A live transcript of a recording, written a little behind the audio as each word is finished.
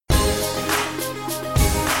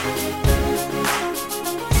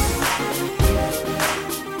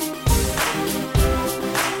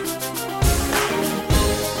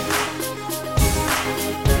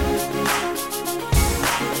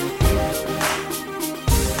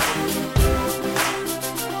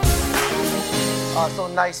So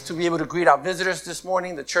nice to be able to greet our visitors this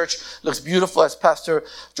morning. The church looks beautiful, as Pastor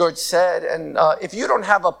George said. And if you don't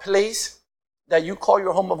have a place that you call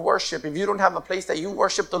your home of worship, if you don't have a place that you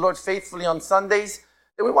worship the Lord faithfully on Sundays,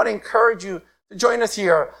 then we want to encourage you to join us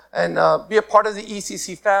here and be a part of the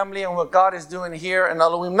ECC family and what God is doing here in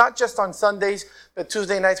Elohim. Not just on Sundays, but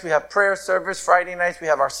Tuesday nights we have prayer service. Friday nights we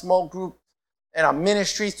have our small group and our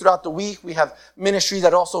ministries throughout the week. We have ministry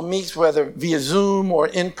that also meets, whether via Zoom or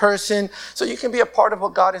in person. So you can be a part of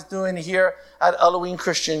what God is doing here at Elohim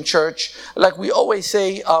Christian Church. Like we always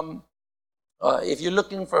say, if you're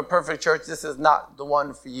looking for a perfect church, this is not the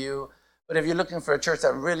one for you. But if you're looking for a church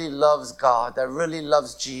that really loves God, that really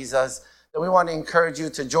loves Jesus, then we want to encourage you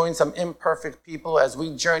to join some imperfect people as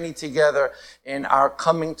we journey together in our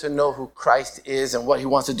coming to know who Christ is and what he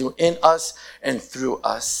wants to do in us and through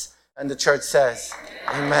us. And the church says,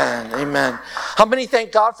 amen, amen. How many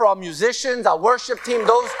thank God for our musicians, our worship team,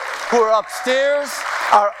 those who are upstairs,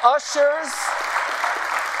 our ushers,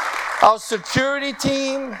 our security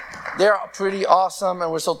team. They're pretty awesome,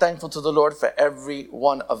 and we're so thankful to the Lord for every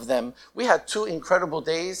one of them. We had 2 incredible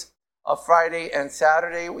days, Friday and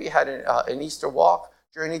Saturday. We had an Easter walk,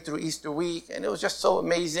 journey through Easter week, and it was just so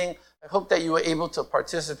amazing. I hope that you were able to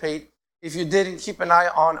participate. If you didn't, keep an eye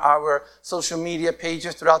on our social media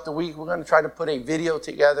pages throughout the week. We're going to try to put a video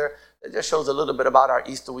together that just shows a little bit about our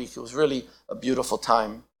Easter week. It was really a beautiful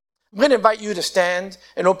time. I'm going to invite you to stand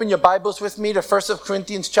and open your Bibles with me to 1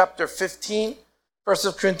 Corinthians chapter 15. 1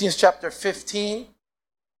 Corinthians chapter 15.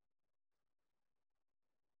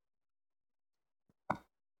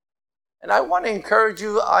 And I want to encourage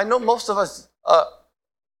you. I know most of us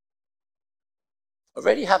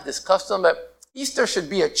already have this custom, but Easter should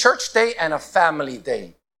be a church day and a family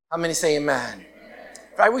day. How many say amen? Amen.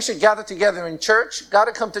 Right? We should gather together in church. Got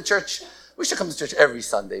to come to church. We should come to church every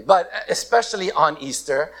Sunday, but especially on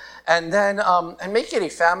Easter. And then and make it a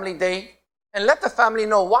family day. And let the family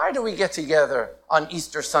know, why do we get together on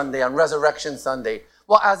Easter Sunday, on Resurrection Sunday?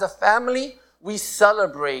 Well, as a family, we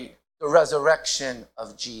celebrate the resurrection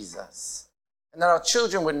of Jesus. And that our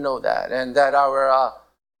children would know that, and that our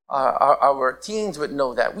teens would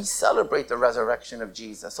know that. We celebrate the resurrection of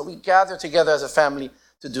Jesus. So we gather together as a family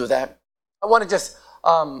to do that. I want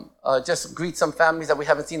to just greet some families that we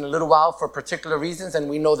haven't seen in a little while for particular reasons, and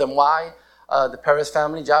we know them why. The Perez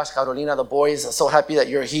family, Josh, Carolina, the boys, are so happy that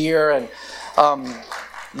you're here, and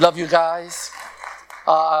love you guys.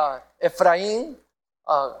 Ephraim,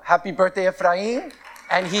 happy birthday, Ephraim.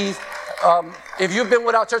 And he's, if you've been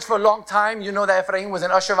with our church for a long time, you know that Ephraim was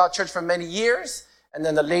an usher of our church for many years. And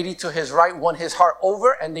then the lady to his right won his heart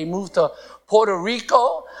over, and they moved to Puerto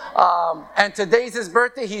Rico. And today's his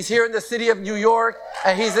birthday. He's here in the city of New York,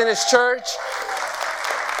 and he's in his church.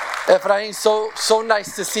 Ephraim, so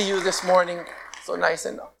nice to see you this morning. So nice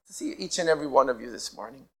and to see each and every one of you this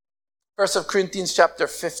morning. 1 Corinthians chapter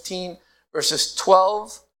 15, verses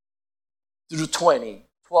 12 through 20.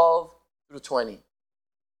 12 through 20.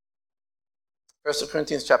 1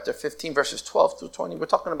 Corinthians chapter 15, verses 12 through 20. We're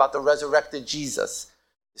talking about the resurrected Jesus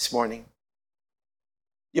this morning.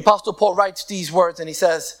 The Apostle Paul writes these words, and he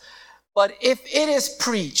says, "But if it is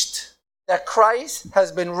preached that Christ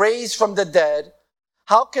has been raised from the dead,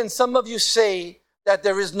 how can some of you say that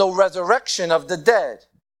there is no resurrection of the dead?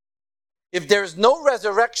 If there is no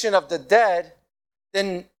resurrection of the dead,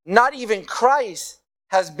 then not even Christ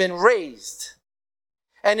has been raised.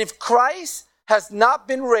 And if Christ has not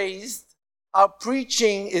been raised, our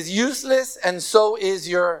preaching is useless, and so is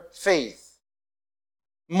your faith.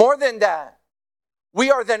 More than that,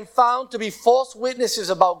 we are then found to be false witnesses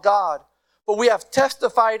about God, for we have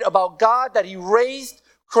testified about God that he raised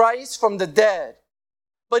Christ from the dead.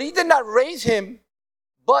 But he did not raise him,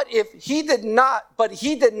 he did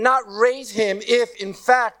not raise him if in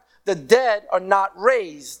fact the dead are not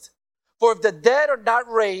raised. For if the dead are not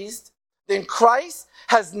raised, then Christ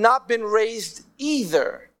has not been raised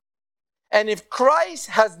either. And if Christ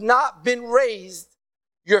has not been raised,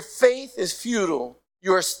 your faith is futile.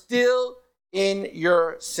 You are still in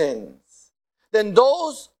your sins. Then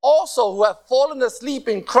those also who have fallen asleep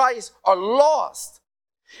in Christ are lost.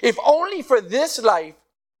 If only for this life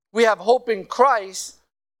we have hope in Christ,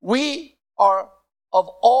 we are of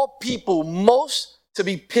all people most to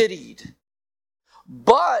be pitied.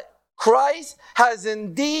 But Christ has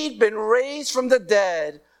indeed been raised from the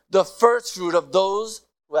dead, the first fruit of those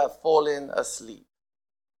who have fallen asleep."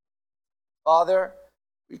 Father,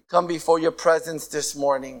 we come before your presence this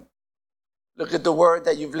morning. Look at the word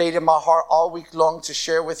that you've laid in my heart all week long to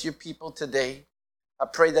share with your people today. I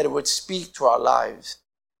pray that it would speak to our lives.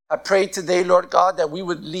 I pray today, Lord God, that we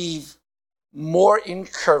would leave more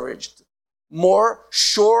encouraged, more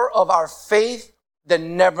sure of our faith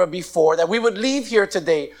than never before. That we would leave here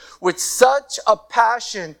today with such a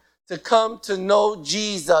passion to come to know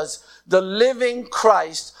Jesus, the living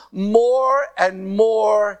Christ, more and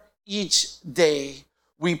more each day.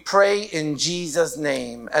 We pray in Jesus'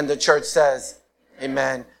 name. And the church says,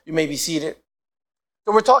 amen. You may be seated.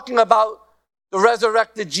 So we're talking about the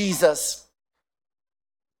resurrected Jesus.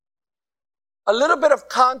 A little bit of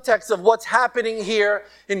context of what's happening here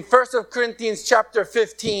in 1 Corinthians chapter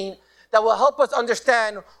 15 that will help us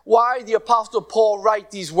understand why the Apostle Paul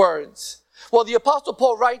writes these words. Well, the Apostle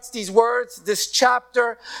Paul writes these words, this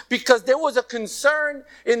chapter, because there was a concern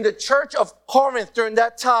in the church of Corinth during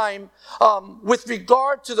that time with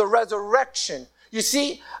regard to the resurrection. You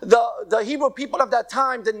see, the Hebrew people of that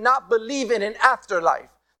time did not believe in an afterlife.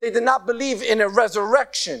 They did not believe in a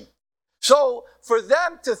resurrection. So for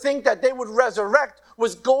them to think that they would resurrect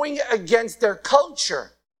was going against their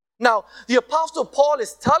culture. Now, the Apostle Paul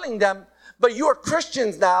is telling them, but you are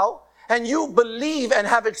Christians now, and you believe and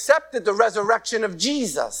have accepted the resurrection of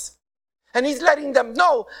Jesus. And he's letting them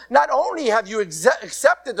know, not only have you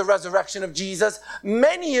accepted the resurrection of Jesus,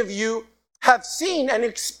 many of you have seen and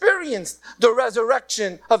experienced the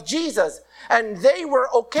resurrection of Jesus. And they were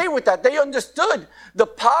okay with that. They understood the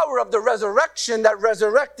power of the resurrection that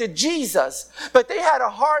resurrected Jesus. But they had a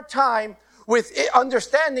hard time with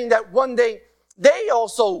understanding that one day they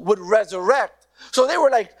also would resurrect. So they were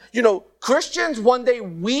like, Christians, one day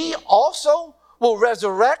we also will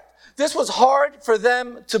resurrect. This was hard for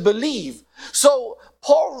them to believe. So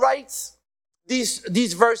Paul writes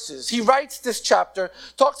these verses. He writes this chapter,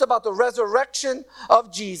 talks about the resurrection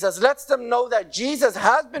of Jesus, lets them know that Jesus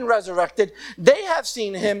has been resurrected. They have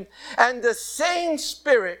seen him, and the same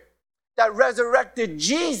Spirit that resurrected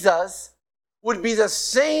Jesus would be the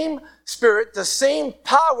same Spirit, the same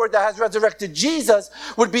power that has resurrected Jesus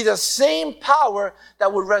would be the same power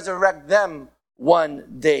that would resurrect them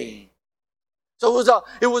one day. So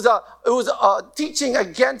it was a teaching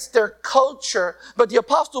against their culture, but the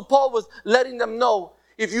Apostle Paul was letting them know,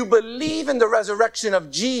 if you believe in the resurrection of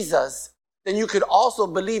Jesus, then you could also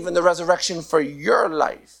believe in the resurrection for your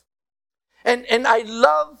life. And I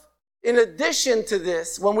love, in addition to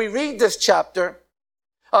this, when we read this chapter,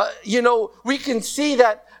 we can see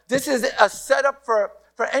that this is a setup for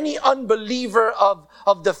any unbeliever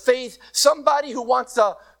of the faith, somebody who wants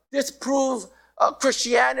to disprove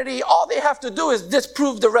Christianity. All they have to do is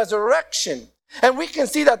disprove the resurrection. And we can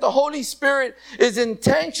see that the Holy Spirit is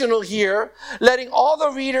intentional here, letting all the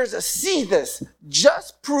readers see this.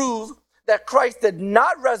 Just prove that Christ did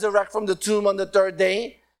not resurrect from the tomb on the third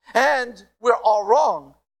day, and we're all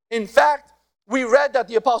wrong. In fact, we read that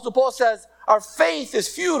the Apostle Paul says, our faith is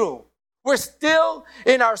futile. We're still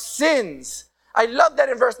in our sins. I love that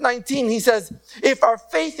in verse 19, he says, if our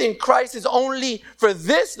faith in Christ is only for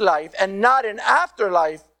this life and not an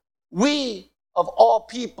afterlife, we of all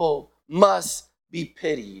people must be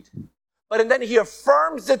pitied. But then he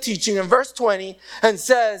affirms the teaching in verse 20 and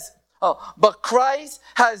says, but Christ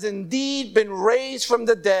has indeed been raised from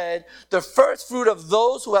the dead, the first fruit of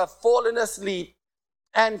those who have fallen asleep.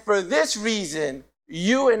 And for this reason,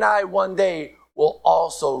 you and I one day will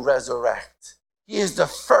also resurrect. He is the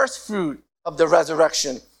first fruit of the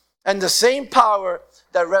resurrection. And the same power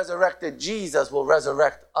that resurrected Jesus will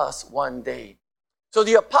resurrect us one day. So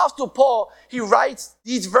the Apostle Paul, he writes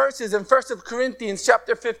these verses in 1 Corinthians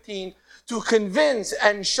chapter 15 to convince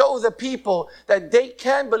and show the people that they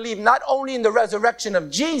can believe not only in the resurrection of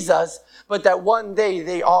Jesus, but that one day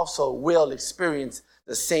they also will experience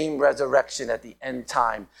the same resurrection at the end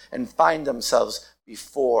time and find themselves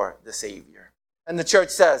before the Savior. And the church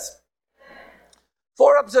says,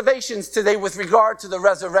 4 observations today with regard to the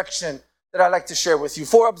resurrection that I'd like to share with you.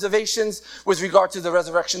 4 observations with regard to the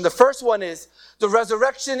resurrection. The first one is, the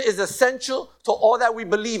resurrection is essential to all that we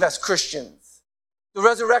believe as Christians. The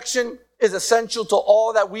resurrection is essential to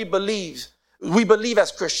all that we believe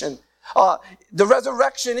as Christians. The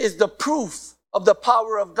resurrection is the proof of the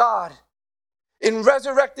power of God. In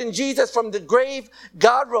resurrecting Jesus from the grave,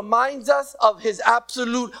 God reminds us of his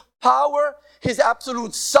absolute power, his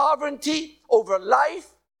absolute sovereignty over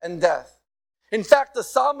life and death. In fact, the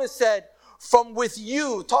psalmist said, from with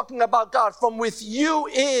you, talking about God, from with you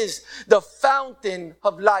is the fountain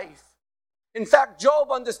of life. In fact,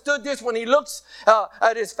 Job understood this when he looks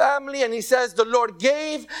at his family and he says, the Lord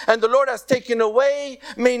gave and the Lord has taken away.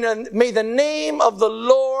 May the name of the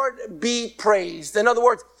Lord be praised. In other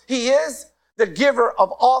words, he is the giver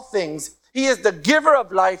of all things. He is the giver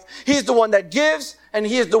of life. He is the one that gives and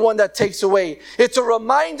he is the one that takes away. It's a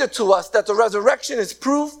reminder to us that the resurrection is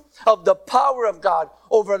proof of the power of God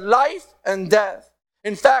over life and death.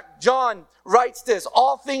 In fact, John writes this: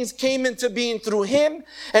 all things came into being through him,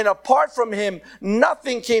 and apart from him,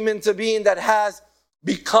 nothing came into being that has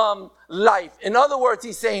become life. In other words,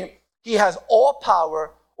 he's saying he has all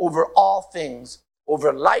power over all things,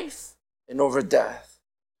 over life and over death.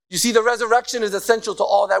 You see, the resurrection is essential to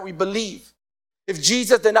all that we believe. If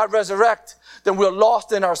Jesus did not resurrect, then we're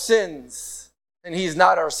lost in our sins, and he's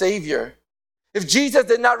not our Savior. If Jesus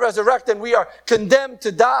did not resurrect, then we are condemned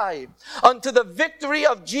to die. Unto the victory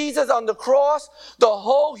of Jesus on the cross, the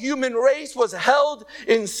whole human race was held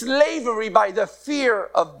in slavery by the fear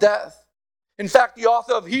of death. In fact, the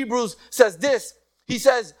author of Hebrews says this. He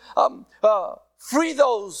says, free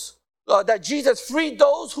those, that Jesus freed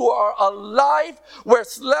those who are alive where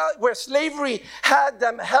slavery had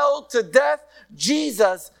them held to death.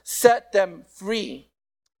 Jesus set them free.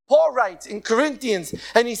 Paul writes in Corinthians,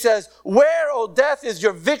 and he says, where, O death, is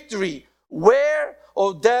your victory? Where,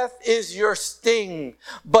 O death, is your sting?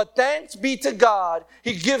 But thanks be to God,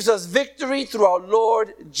 he gives us victory through our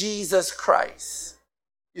Lord Jesus Christ.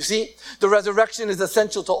 You see, the resurrection is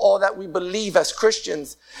essential to all that we believe as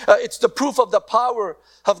Christians. It's the proof of the power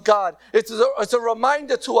of God. It's a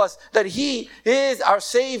reminder to us that he is our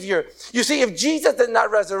Savior. You see, if Jesus did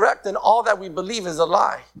not resurrect, then all that we believe is a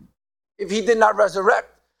lie. If he did not resurrect,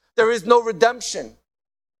 there is no redemption.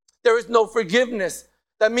 There is no forgiveness.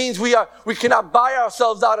 That means we cannot buy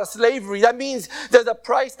ourselves out of slavery. That means there's a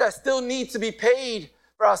price that still needs to be paid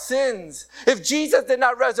for our sins. If Jesus did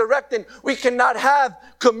not resurrect, then we cannot have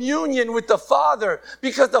communion with the Father,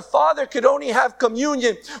 because the Father could only have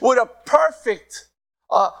communion with a perfect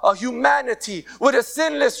humanity, with a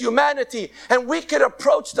sinless humanity. And we could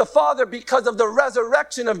approach the Father because of the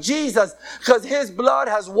resurrection of Jesus, because his blood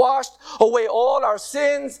has washed away all our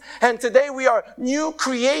sins. And today we are new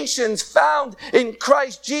creations found in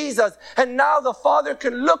Christ Jesus. And now the Father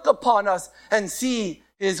can look upon us and see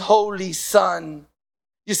his holy Son.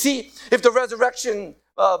 You see, if the resurrection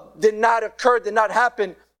did not occur, did not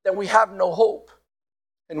happen, then we have no hope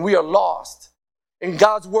and we are lost. And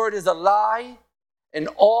God's word is a lie. And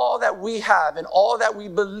all that we have and all that we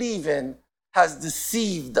believe in has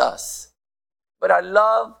deceived us. But I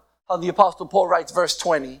love how the Apostle Paul writes verse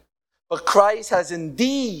 20. But Christ has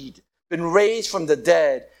indeed been raised from the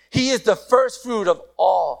dead. He is the first fruit of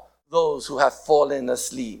all those who have fallen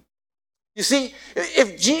asleep. You see,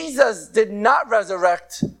 if Jesus did not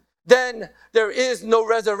resurrect, then there is no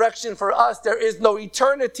resurrection for us. There is no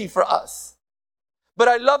eternity for us. But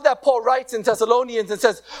I love that Paul writes in Thessalonians and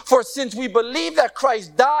says, for since we believe that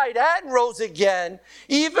Christ died and rose again,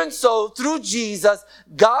 even so through Jesus,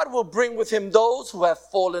 God will bring with him those who have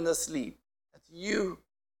fallen asleep. That's you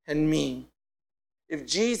and me. If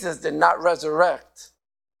Jesus did not resurrect,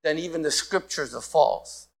 then even the scriptures are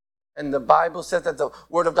false. And the Bible says that the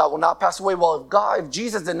word of God will not pass away. Well, if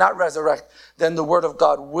Jesus did not resurrect, then the word of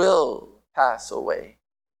God will pass away.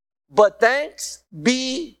 But thanks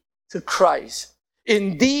be to Christ.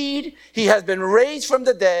 Indeed, he has been raised from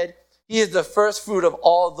the dead. He is the first fruit of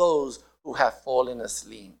all those who have fallen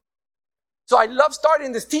asleep. So I love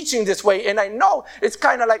starting this teaching this way. And I know it's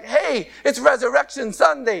kind of like, hey, it's Resurrection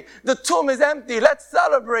Sunday. The tomb is empty. Let's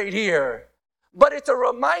celebrate here. But it's a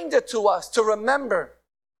reminder to us to remember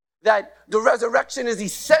that the resurrection is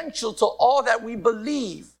essential to all that we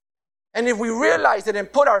believe. And if we realize it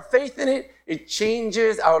and put our faith in it, it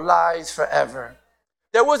changes our lives forever.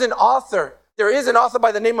 There is an author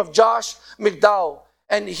by the name of Josh McDowell,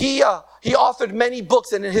 and he authored many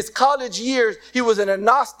books. And in his college years, he was an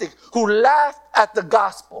agnostic who laughed at the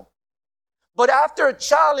gospel. But after a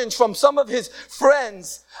challenge from some of his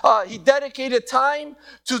friends, he dedicated time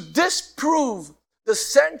to disprove the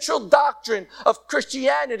central doctrine of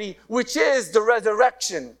Christianity, which is the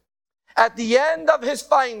resurrection. At the end of his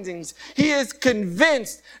findings, he is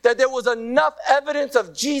convinced that there was enough evidence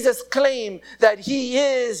of Jesus' claim that he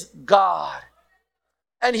is God.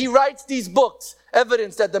 And he writes these books,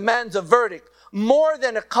 Evidence That Demands a Verdict, More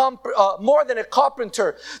than a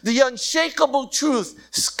Carpenter, The Unshakable Truth,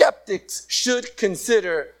 Skeptics Should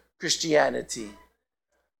Consider Christianity.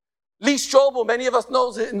 Lee Strobel, many of us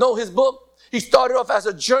know his book. He started off as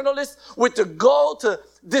a journalist with the goal to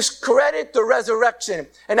discredit the resurrection.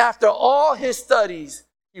 And after all his studies,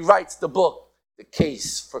 he writes the book, The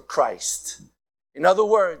Case for Christ. In other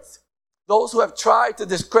words, those who have tried to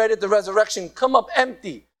discredit the resurrection come up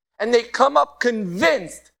empty. And they come up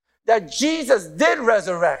convinced that Jesus did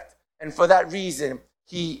resurrect. And for that reason,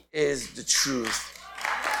 he is the truth.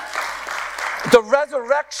 The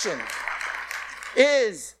resurrection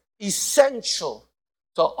is essential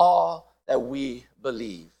to all that we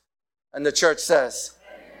believe. And the church says,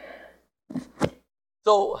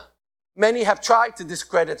 so many have tried to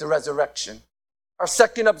discredit the resurrection. Our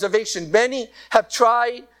second observation, many have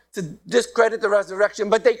tried to discredit the resurrection,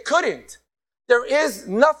 but they couldn't. There is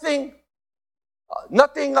nothing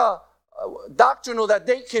doctrinal that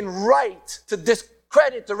they can write to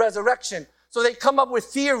discredit the resurrection. So they come up with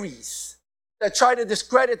theories that try to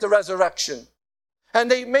discredit the resurrection.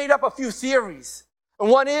 And they made up a few theories. And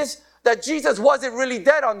one is that Jesus wasn't really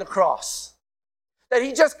dead on the cross. That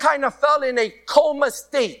he just kind of fell in a coma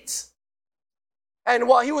state. And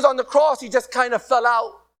while he was on the cross, he just kind of fell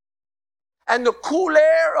out. And the cool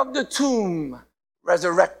air of the tomb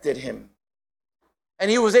resurrected him. And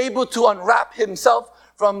he was able to unwrap himself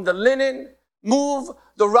from the linen, move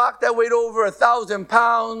the rock that weighed over 1,000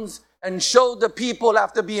 pounds, and show the people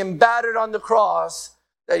after being battered on the cross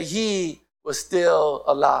that he was still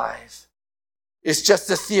alive. It's just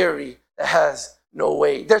a theory that has no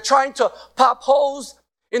weight. They're trying to pop holes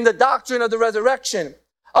in the doctrine of the resurrection.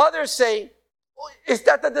 Others say it's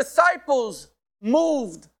that the disciples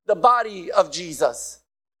moved the body of Jesus.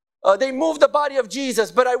 They moved the body of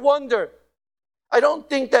Jesus, but I wonder, I don't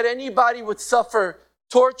think that anybody would suffer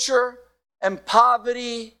torture and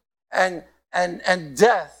poverty and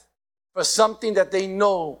death for something that they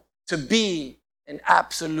know to be an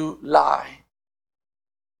absolute lie.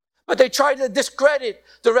 But they try to discredit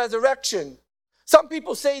the resurrection. Some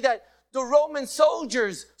people say that the Roman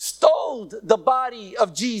soldiers stole the body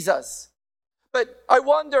of Jesus. But I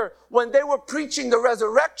wonder, when they were preaching the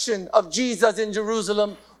resurrection of Jesus in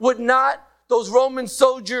Jerusalem, would not those Roman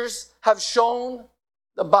soldiers have shown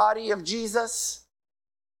the body of Jesus?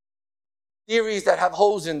 Theories that have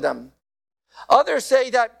holes in them. Others say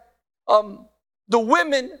that the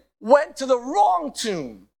women went to the wrong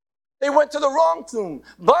tomb. They went to the wrong tomb.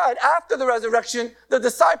 But after the resurrection, the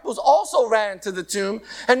disciples also ran to the tomb.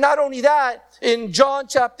 And not only that, in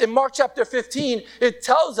Mark chapter 15, it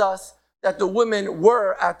tells us that the women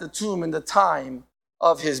were at the tomb in the time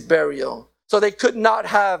of his burial. So they could not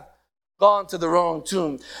have gone to the wrong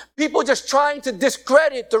tomb. People just trying to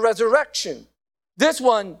discredit the resurrection. This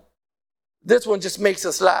one just makes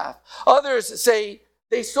us laugh. Others say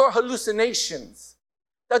they saw hallucinations.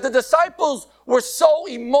 That the disciples were so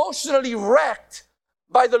emotionally wrecked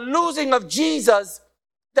by the losing of Jesus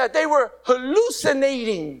that they were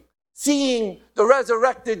hallucinating seeing the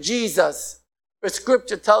resurrected Jesus. But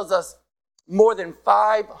Scripture tells us more than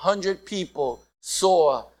 500 people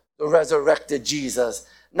saw the resurrected Jesus.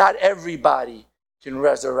 Not everybody can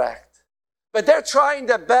resurrect. But they're trying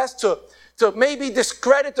their best to maybe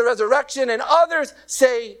discredit the resurrection, and others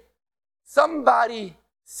say somebody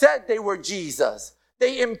said they were Jesus.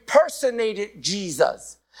 They impersonated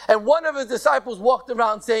Jesus. And one of his disciples walked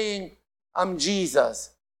around saying, "I'm Jesus,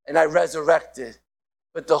 and I resurrected."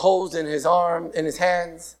 But the holes in his arm, in his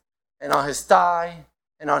hands, and on his thigh,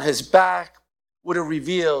 and on his back would have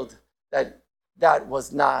revealed that that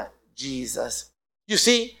was not Jesus. You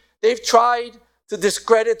see, they've tried to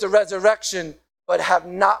discredit the resurrection, but have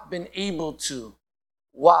not been able to.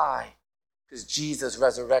 Why? Because Jesus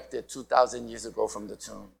resurrected 2,000 years ago from the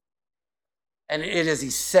tomb. And it is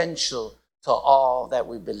essential to all that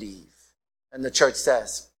we believe. And the church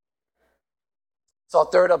says. So our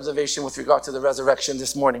third observation with regard to the resurrection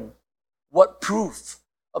this morning. What proof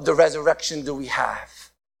of the resurrection do we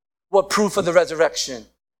have? What proof of the resurrection?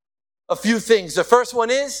 A few things. The first one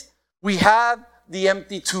is we have the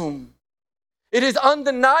empty tomb. It is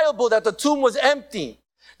undeniable that the tomb was empty.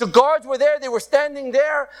 The guards were there, they were standing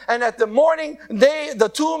there, and at the morning,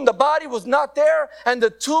 the body was not there, and the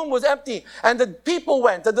tomb was empty. And the people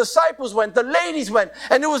went, the disciples went, the ladies went,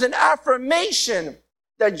 and it was an affirmation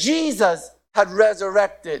that Jesus had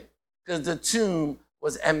resurrected because the tomb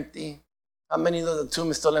was empty. How many know the tomb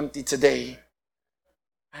is still empty today?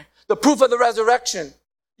 The proof of the resurrection.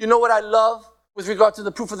 You know what I love with regard to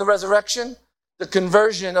the proof of the resurrection? The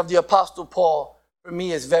conversion of the Apostle Paul, for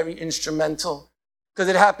me, is very instrumental. Because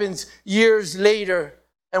it happens years later.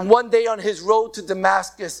 And one day on his road to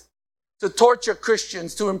Damascus, to torture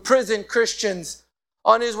Christians, to imprison Christians,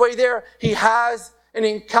 on his way there, he has an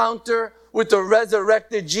encounter with the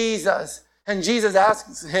resurrected Jesus. And Jesus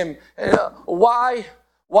asks him, why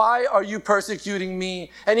are you persecuting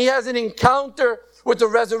me? And he has an encounter with the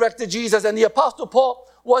resurrected Jesus. And the Apostle Paul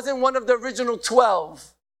wasn't one of the original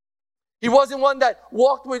 12. He wasn't one that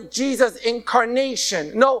walked with Jesus'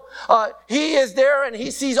 incarnation. No, he is there and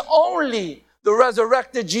he sees only the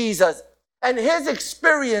resurrected Jesus. And his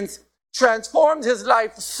experience transformed his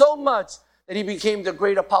life so much that he became the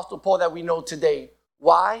great Apostle Paul that we know today.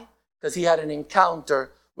 Why? Because he had an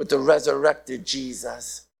encounter with the resurrected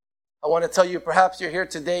Jesus. I want to tell you, perhaps you're here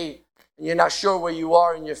today and you're not sure where you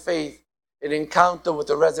are in your faith. An encounter with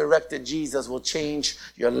the resurrected Jesus will change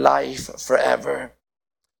your life forever.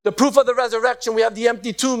 The proof of the resurrection, we have the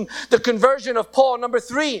empty tomb, the conversion of Paul. Number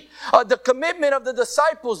 3, the commitment of the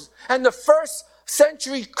disciples and the first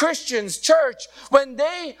century Christians, church, when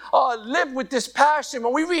they live with this passion.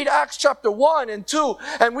 When we read Acts chapter 1 and 2,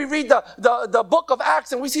 and we read the book of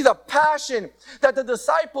Acts, and we see the passion that the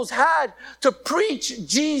disciples had to preach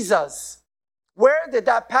Jesus. Where did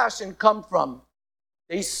that passion come from?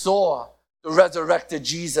 They saw the resurrected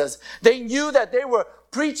Jesus. They knew that they were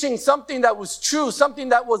preaching something that was true, something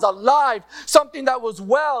that was alive, something that was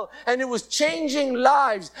well, and it was changing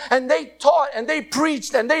lives. And they taught and they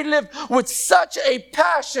preached and they lived with such a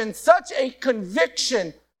passion, such a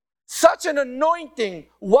conviction, such an anointing.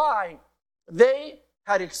 Why? They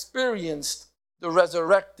had experienced the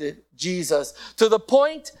resurrected Jesus to the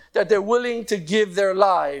point that they're willing to give their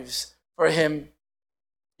lives for him.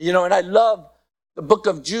 You know, and I love the book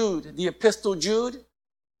of Jude, the Epistle Jude,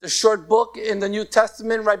 the short book in the New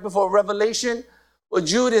Testament right before Revelation. Well,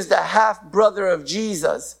 Jude is the half-brother of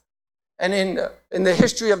Jesus. And in the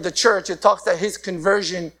history of the church, it talks that his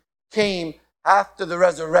conversion came after the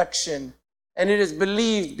resurrection. And it is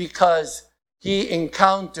believed because he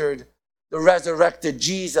encountered the resurrected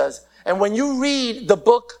Jesus. And when you read the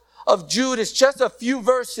book of Jude, it's just a few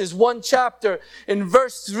verses, one chapter. In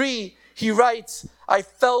verse 3, he writes, I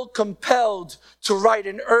felt compelled to write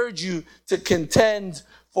and urge you to contend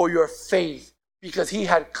for your faith, because he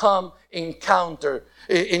had come into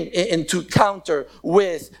encounter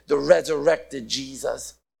with the resurrected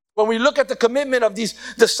Jesus. When we look at the commitment of these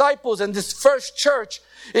disciples and this first church,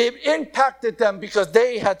 it impacted them because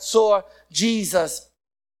they had saw Jesus.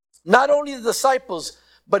 Not only the disciples,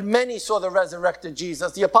 but many saw the resurrected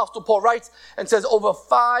Jesus. The Apostle Paul writes and says over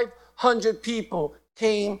 500 people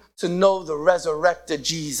came to know the resurrected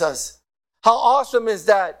Jesus. How awesome is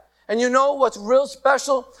that? And you know what's real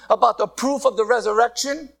special about the proof of the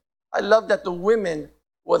resurrection? I love that the women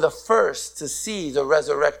were the first to see the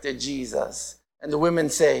resurrected Jesus. And the women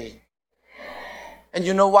say, and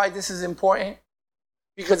you know why this is important?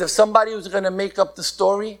 Because if somebody was going to make up the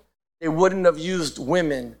story, they wouldn't have used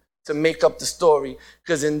women to make up the story.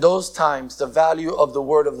 Because in those times, the value of the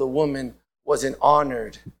word of the woman wasn't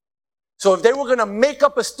honored. So if they were going to make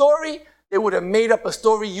up a story, they would have made up a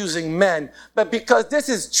story using men. But because this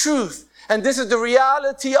is truth, and this is the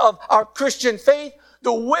reality of our Christian faith,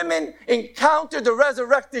 the women encountered the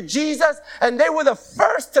resurrected Jesus, and they were the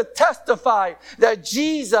first to testify that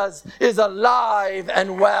Jesus is alive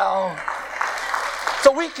and well.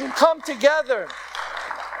 So we can come together,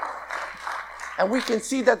 and we can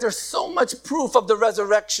see that there's so much proof of the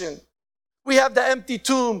resurrection. We have the empty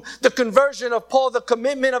tomb, the conversion of Paul, the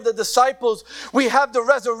commitment of the disciples. We have the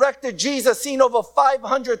resurrected Jesus seen over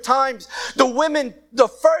 500 times. The women, the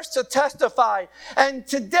first to testify. And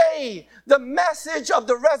today, the message of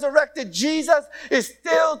the resurrected Jesus is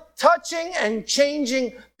still touching and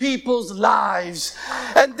changing people's lives.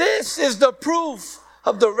 And this is the proof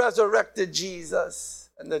of the resurrected Jesus.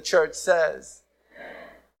 And the church says.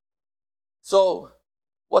 So,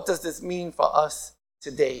 what does this mean for us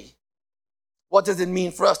today? What does it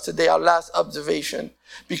mean for us today? Our last observation.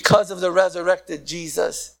 Because of the resurrected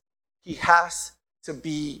Jesus, he has to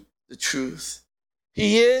be the truth.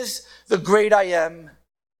 He is the great I am.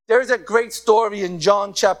 There's a great story in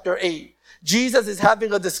John chapter 8. Jesus is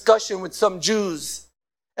having a discussion with some Jews.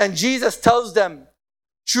 And Jesus tells them,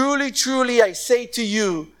 truly, truly, I say to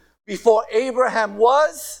you, before Abraham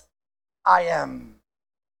was, I am.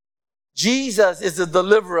 Jesus is the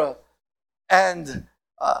deliverer. And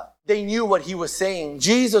they knew what he was saying.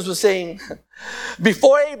 Jesus was saying,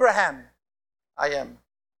 before Abraham, I am.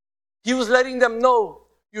 He was letting them know,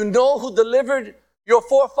 you know who delivered your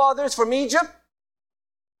forefathers from Egypt?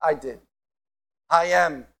 I did. I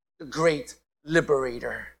am the great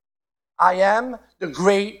liberator. I am the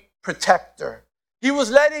great protector. He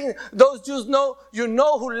was letting those Jews know, you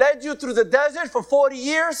know who led you through the desert for 40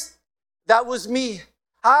 years? That was me.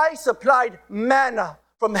 I supplied manna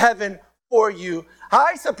from heaven for you.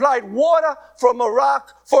 I supplied water from a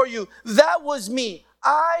rock for you. That was me.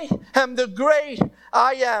 I am the great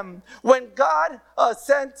I am. When God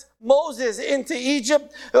sent Moses into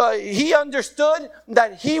Egypt, he understood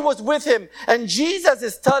that he was with him. And Jesus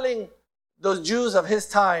is telling those Jews of his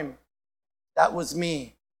time, that was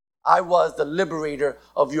me. I was the liberator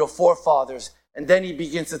of your forefathers. And then he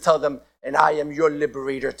begins to tell them, and I am your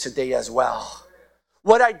liberator today as well.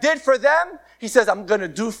 What I did for them, he says, I'm going to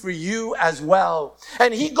do for you as well.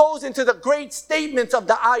 And he goes into the great statements of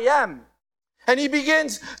the I am. And he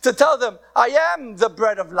begins to tell them, I am the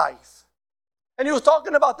bread of life. And he was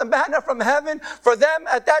talking about the manna from heaven for them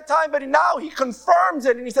at that time, but now he confirms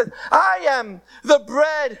it and he says, I am the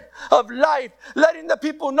bread of life, letting the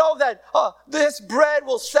people know that this bread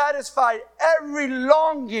will satisfy every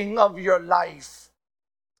longing of your life.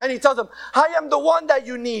 And he tells them, I am the one that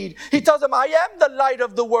you need. He tells them, I am the light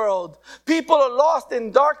of the world. People are lost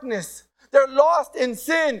in darkness. They're lost in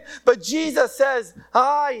sin. But Jesus says,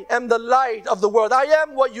 I am the light of the world. I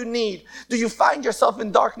am what you need. Do you find yourself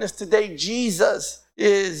in darkness today? Jesus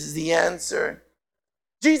is the answer.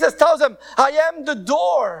 Jesus tells them, I am the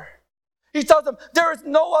door. He tells them, there is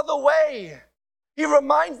no other way. He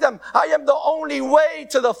reminds them, I am the only way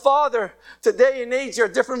to the Father. Today and age, there are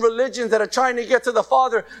different religions that are trying to get to the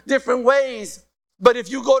Father different ways. But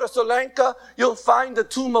if you go to Sri Lanka, you'll find the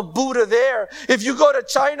tomb of Buddha there. If you go to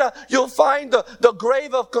China, you'll find the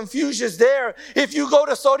grave of Confucius there. If you go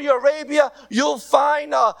to Saudi Arabia, you'll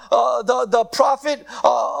find the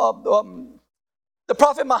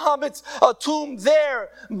Prophet Muhammad's tomb there.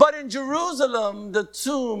 But in Jerusalem, the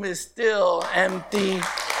tomb is still empty.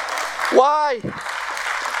 Why?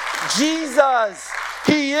 Jesus,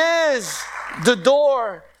 he is the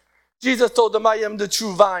door. Jesus told them, I am the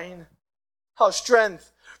true vine. Our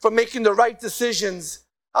strength for making the right decisions,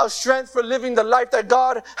 our strength for living the life that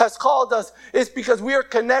God has called us is because we are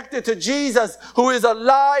connected to Jesus, who is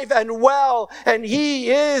alive and well, and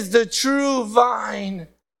he is the true vine.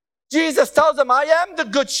 Jesus tells them, I am the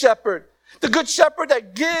good shepherd. The good shepherd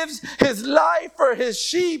that gives his life for his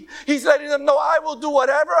sheep. He's letting them know, I will do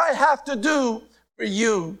whatever I have to do for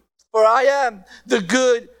you, for I am the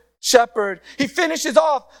good shepherd. He finishes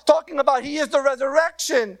off talking about he is the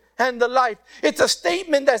resurrection and the life. It's a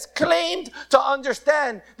statement that's claimed to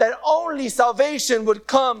understand that only salvation would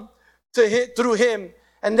come through him.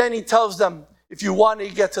 And then he tells them, if you want to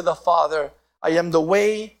get to the Father, I am the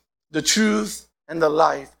way, the truth, and the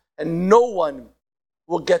life. And no one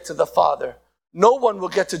will get to the Father. No one will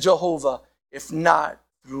get to Jehovah if not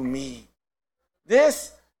through me.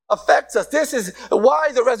 This affects us. This is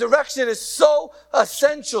why the resurrection is so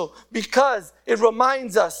essential, because it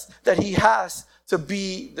reminds us that he has to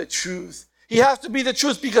be the truth. He has to be the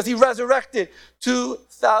truth because he resurrected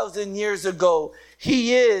 2,000 years ago.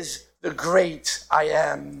 He is the great I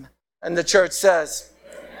am. And the church says,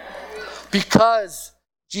 because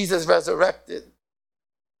Jesus resurrected,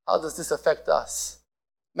 how does this affect us?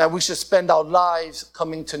 Man, we should spend our lives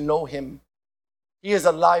coming to know him. He is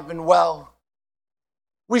alive and well.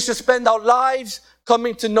 We should spend our lives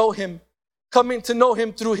coming to know him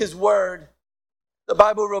through his word. The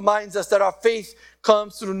Bible reminds us that our faith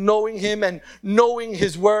comes through knowing him and knowing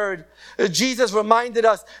his word. Jesus reminded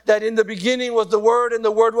us that in the beginning was the word, and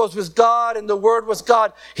the word was with God, and the word was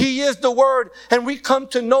God. He is the word, and we come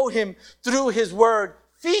to know him through his word.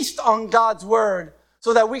 Feast on God's word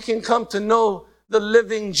so that we can come to know the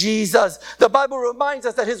living Jesus. The Bible reminds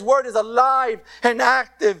us that his word is alive and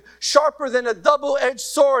active, sharper than a double-edged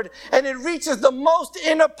sword, and it reaches the most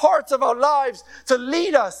inner parts of our lives to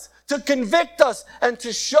lead us, to convict us, and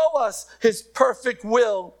to show us his perfect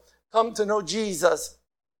will. Come to know Jesus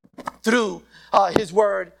through his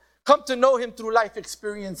word. Come to know him through life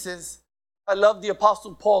experiences. I love the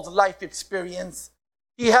Apostle Paul's life experience.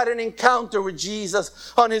 He had an encounter with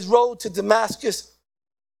Jesus on his road to Damascus.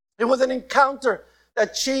 It was an encounter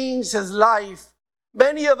that changed his life.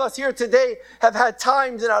 Many of us here today have had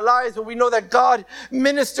times in our lives where we know that God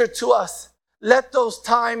ministered to us. Let those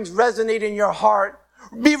times resonate in your heart.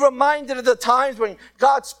 Be reminded of the times when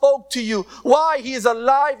God spoke to you. Why? He is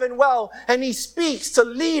alive and well, and he speaks to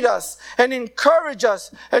lead us and encourage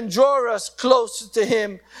us and draw us closer to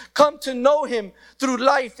him. Come to know him through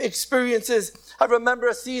life experiences. I remember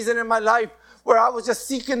a season in my life where I was just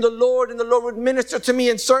seeking the Lord, and the Lord would minister to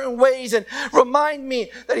me in certain ways and remind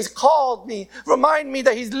me that he's called me, remind me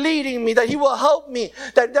that he's leading me, that he will help me,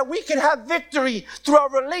 that we can have victory through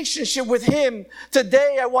our relationship with him.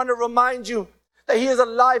 Today, I want to remind you that he is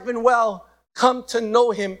alive and well. Come to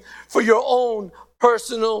know him for your own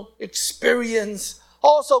personal experience.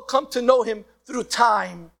 Also, come to know him through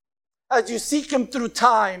time. As you seek him through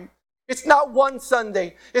time, it's not one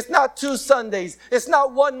Sunday. It's not 2 Sundays. It's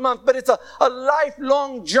not 1 month, but it's a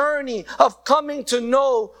lifelong journey of coming to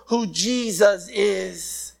know who Jesus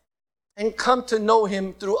is. And come to know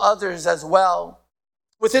him through others as well.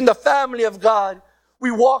 Within the family of God,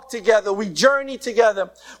 we walk together, we journey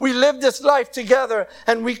together, we live this life together,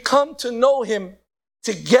 and we come to know him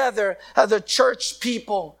together as a church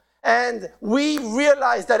people. And we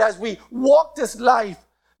realize that as we walk this life,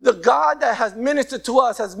 the God that has ministered to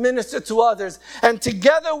us has ministered to others. And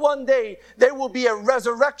together one day, there will be a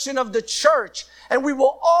resurrection of the church, and we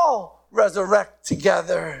will all resurrect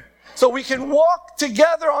together. So we can walk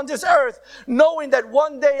together on this earth, knowing that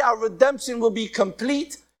one day our redemption will be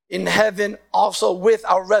complete in heaven, also with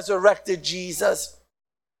our resurrected Jesus.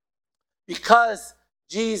 Because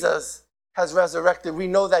Jesus has resurrected, we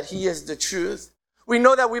know that he is the truth. We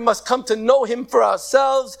know that we must come to know him for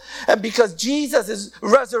ourselves. And because Jesus is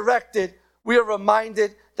resurrected, we are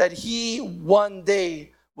reminded that he one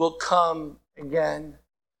day will come again.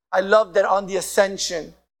 I love that on the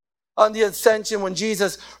ascension, when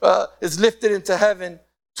Jesus is lifted into heaven,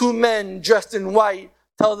 two men dressed in white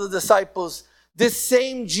tell the disciples, this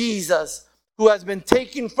same Jesus who has been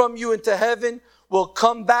taken from you into heaven will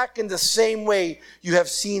come back in the same way you have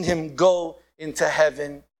seen him go into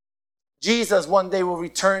heaven. Jesus one day will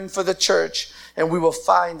return for the church, and we will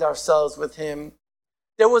find ourselves with him.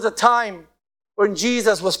 There was a time when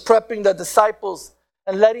Jesus was prepping the disciples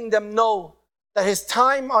and letting them know that his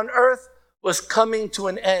time on earth was coming to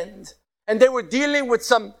an end. And they were dealing with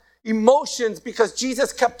some emotions because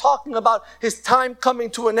Jesus kept talking about his time coming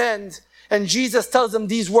to an end. And Jesus tells them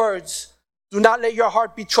these words, do not let your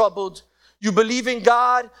heart be troubled. You believe in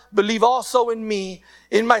God, believe also in me.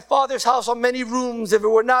 In my Father's house are many rooms. If it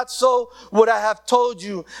were not so, would I have told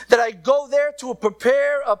you that I go there to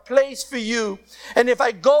prepare a place for you. And if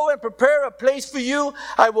I go and prepare a place for you,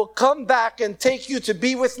 I will come back and take you to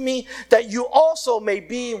be with me, that you also may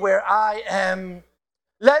be where I am.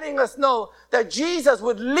 Letting us know that Jesus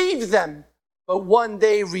would leave them, but one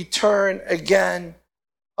day return again.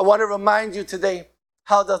 I want to remind you today,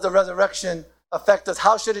 how does the resurrection affect us?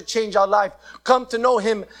 How should it change our life? Come to know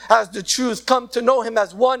him as the truth. Come to know him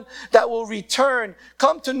as one that will return.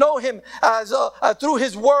 Come to know him as through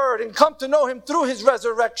his word, and come to know him through his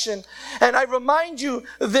resurrection. And I remind you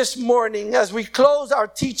this morning as we close our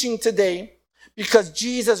teaching today, because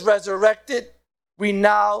Jesus resurrected, we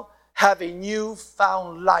now have a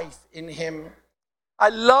newfound life in him. I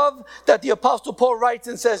love that the Apostle Paul writes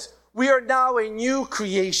and says, we are now a new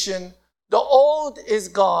creation. The old is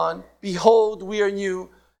gone. Behold, we are new.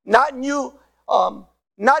 Not new,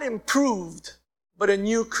 not improved, but a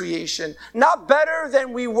new creation. Not better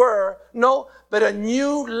than we were, no, but a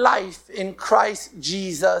new life in Christ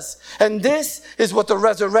Jesus. And this is what the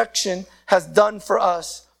resurrection has done for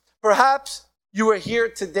us. Perhaps you are here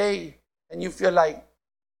today and you feel like,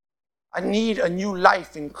 I need a new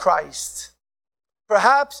life in Christ.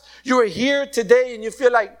 Perhaps you are here today and you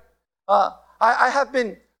feel like, I have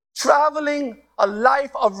been traveling a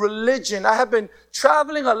life of religion. I have been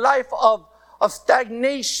traveling a life of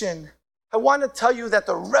stagnation. I want to tell you that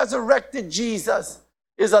the resurrected Jesus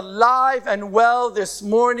is alive and well this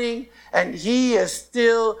morning, and he is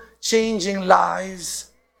still changing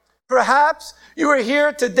lives. Perhaps you are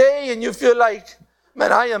here today and you feel like,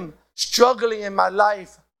 man, I am struggling in my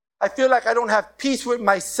life. I feel like I don't have peace with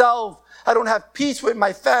myself. I don't have peace with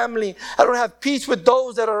my family. I don't have peace with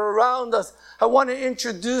those that are around us. I want to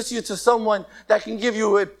introduce you to someone that can give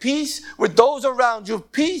you a peace with those around you,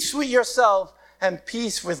 peace with yourself, and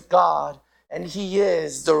peace with God. And he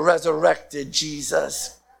is the resurrected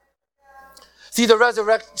Jesus. See,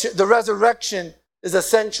 the resurrection is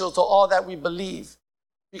essential to all that we believe.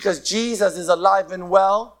 Because Jesus is alive and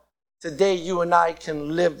well, today you and I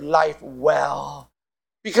can live life well.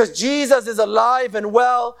 Because Jesus is alive and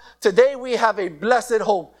well, today we have a blessed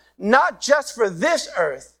hope, not just for this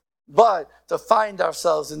earth, but to find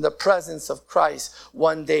ourselves in the presence of Christ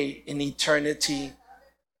one day in eternity.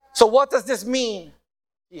 So what does this mean?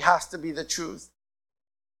 He has to be the truth.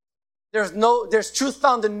 There's truth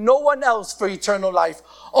found in no one else for eternal life.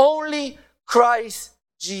 Only Christ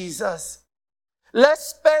Jesus. Let's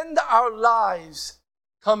spend our lives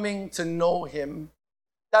coming to know him.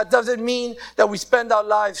 That doesn't mean that we spend our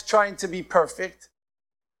lives trying to be perfect.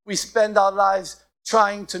 We spend our lives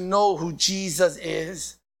trying to know who Jesus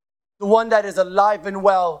is. The one that is alive and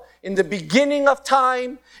well in the beginning of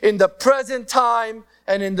time, in the present time,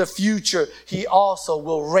 and in the future. He also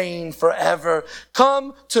will reign forever.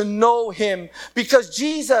 Come to know him, because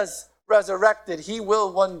Jesus resurrected. He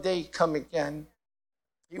will one day come again.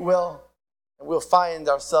 He will. And we'll find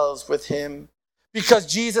ourselves with him. Because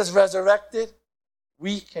Jesus resurrected,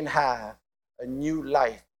 we can have a new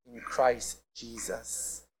life in Christ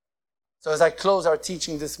Jesus. So as I close our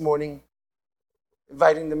teaching this morning,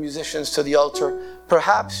 inviting the musicians to the altar,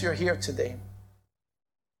 perhaps you're here today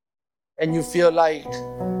and you feel like,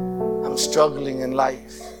 I'm struggling in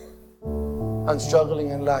life. I'm struggling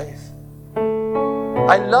in life.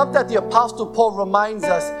 I love that the Apostle Paul reminds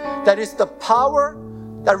us that it's the power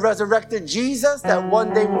that resurrected Jesus that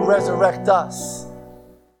one day will resurrect us.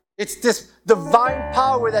 It's this divine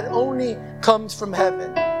power that only comes from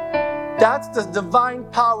heaven. That's the divine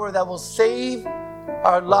power that will save,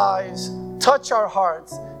 our lives, touch our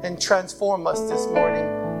hearts, and transform us this morning.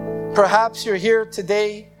 Perhaps you're here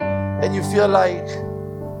today and you feel like,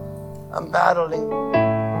 I'm battling.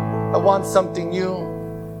 I want something new.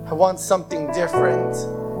 I want something different.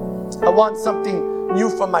 I want something new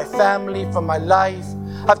for my family, for my life.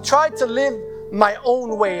 I've tried to live my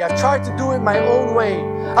own way. I've tried to do it my own way.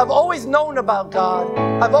 I've always known about God.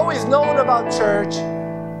 I've always known about church.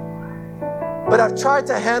 But I've tried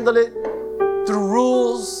to handle it through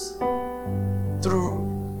rules, through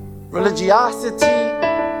religiosity.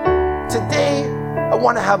 Today, I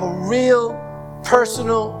want to have a real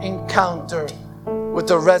personal encounter with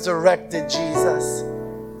the resurrected Jesus.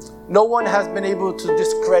 No one has been able to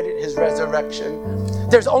discredit his resurrection.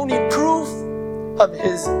 There's only proof of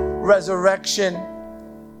his resurrection.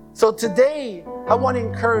 So today, I want to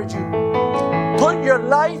encourage you. Put your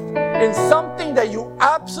life in something that you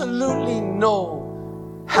absolutely know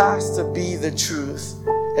has to be the truth,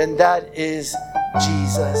 and that is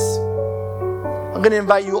Jesus. I'm going to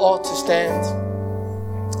invite you all to stand.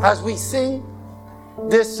 As we sing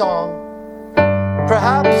this song,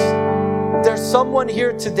 perhaps there's someone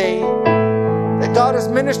here today that God is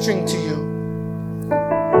ministering to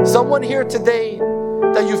you. Someone here today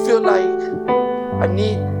that you feel like, I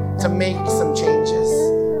need to make some changes.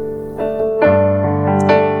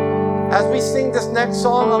 As we sing this next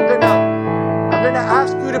song, I'm gonna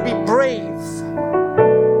ask you to be brave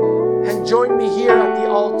and join me here at the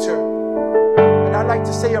altar. And I'd like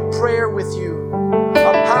to say a prayer with you.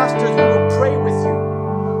 Our pastors, we will pray with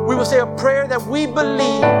you. We will say a prayer that we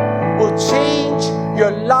believe will change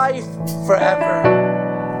your life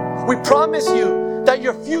forever. We promise you that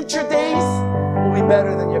your future days will be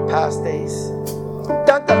better than your past days.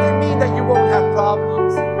 That doesn't mean that you won't have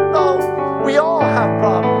problems. No, we all have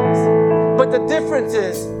problems. But the difference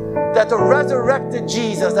is that the resurrected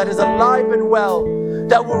Jesus that is alive and well,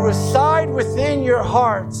 that will reside within your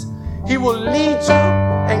hearts, he will lead you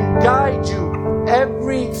and guide you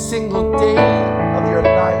every single day of your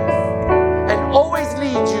life and always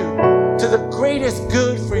lead you to the greatest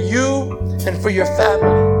good for you and for your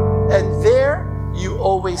family. And there you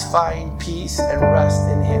always find peace and rest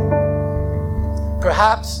in him.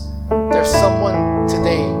 Perhaps there's someone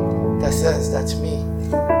today that says, that's me.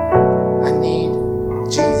 I need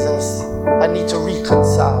Jesus. I need to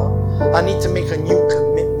reconcile. I need to make a new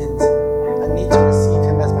commitment. I need to receive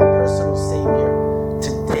him as my personal Savior.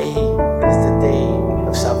 Today is the day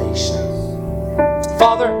of salvation.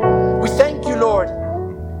 Father, we thank you, Lord,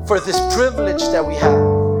 for this privilege that we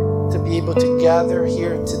have to be able to gather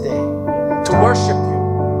here today, to worship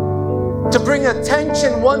you, to bring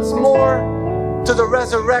attention once more to the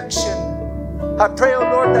resurrection. I pray, oh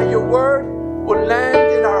Lord, that your word will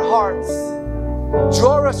land in our hearts.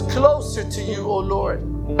 Draw us closer to you, oh Lord,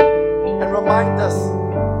 and remind us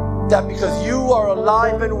that because you are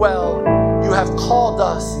alive and well, you have called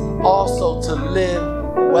us also to live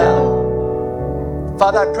well.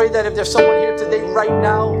 Father, I pray that if there's someone here today right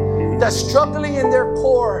now that's struggling in their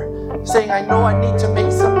core, saying, I know I need to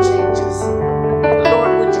make some changes,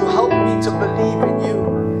 Lord, would you help me to believe in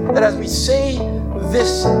you? That as we say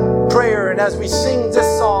this prayer and as we sing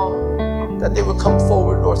this song, that they will come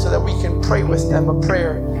forward, Lord, so that we can pray with them a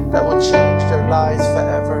prayer that will change their lives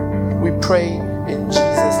forever. We pray in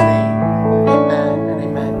Jesus' name. Amen and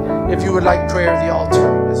amen. If you would like prayer, the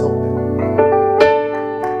altar is open.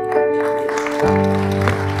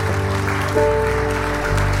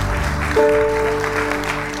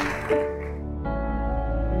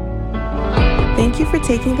 Thank you for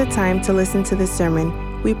taking the time to listen to this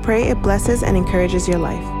sermon. We pray it blesses and encourages your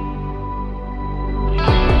life.